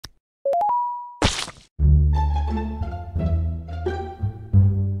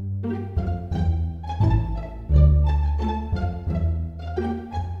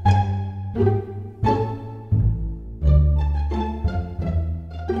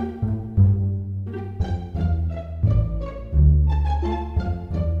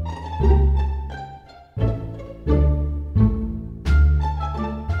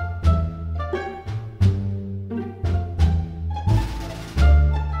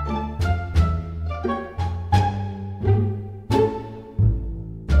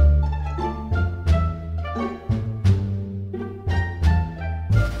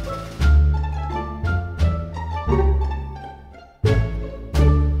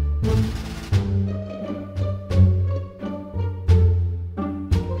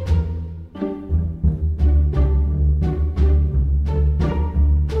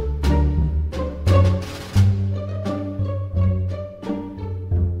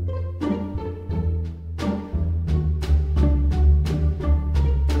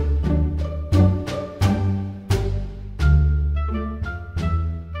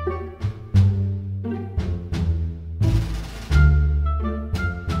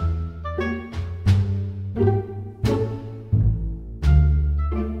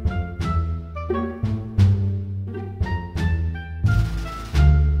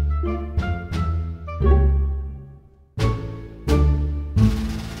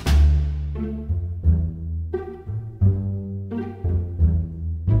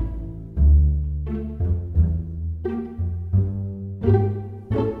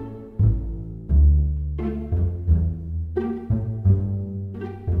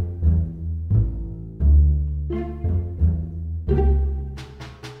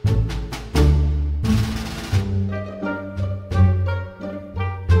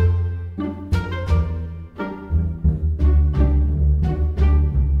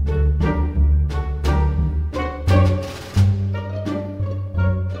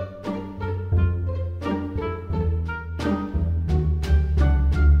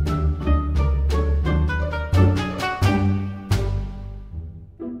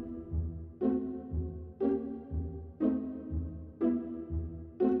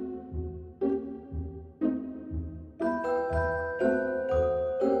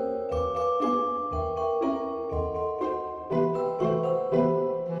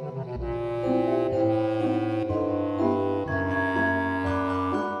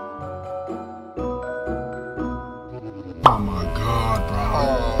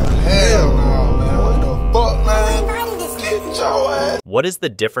What is the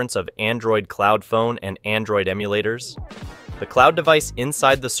difference of Android Cloud Phone and Android emulators? The cloud device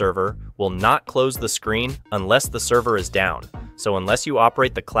inside the server will not close the screen unless the server is down. So unless you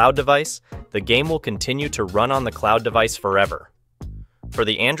operate the cloud device, the game will continue to run on the cloud device forever. For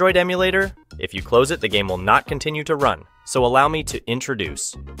the Android emulator, if you close it, the game will not continue to run. So allow me to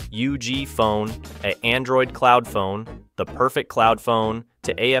introduce UG Phone, an Android cloud phone, the perfect cloud phone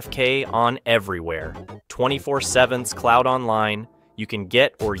to AFK on everywhere. 24/7's cloud online. You can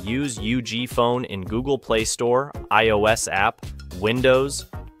get or use UG Phone in Google Play Store, iOS app, Windows,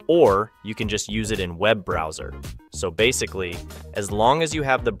 or you can just use it in web browser. So basically, as long as you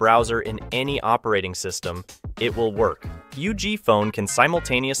have the browser in any operating system, it will work. UG Phone can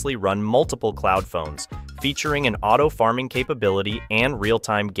simultaneously run multiple cloud phones, featuring an auto farming capability and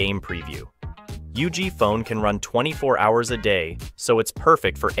real-time game preview. UG Phone can run 24 hours a day, so it's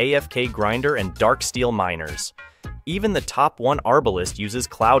perfect for AFK grinder and dark steel miners. Even the top 1 Arbalist uses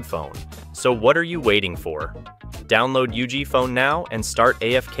Cloud Phone. So what are you waiting for? Download UG Phone now and start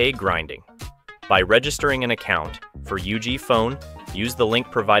AFK grinding. By registering an account for UG Phone, use the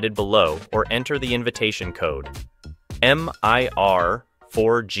link provided below or enter the invitation code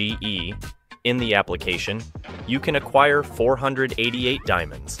MIR4GE in the application. You can acquire 488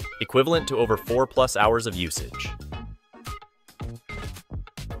 diamonds, equivalent to over 4+ hours of usage.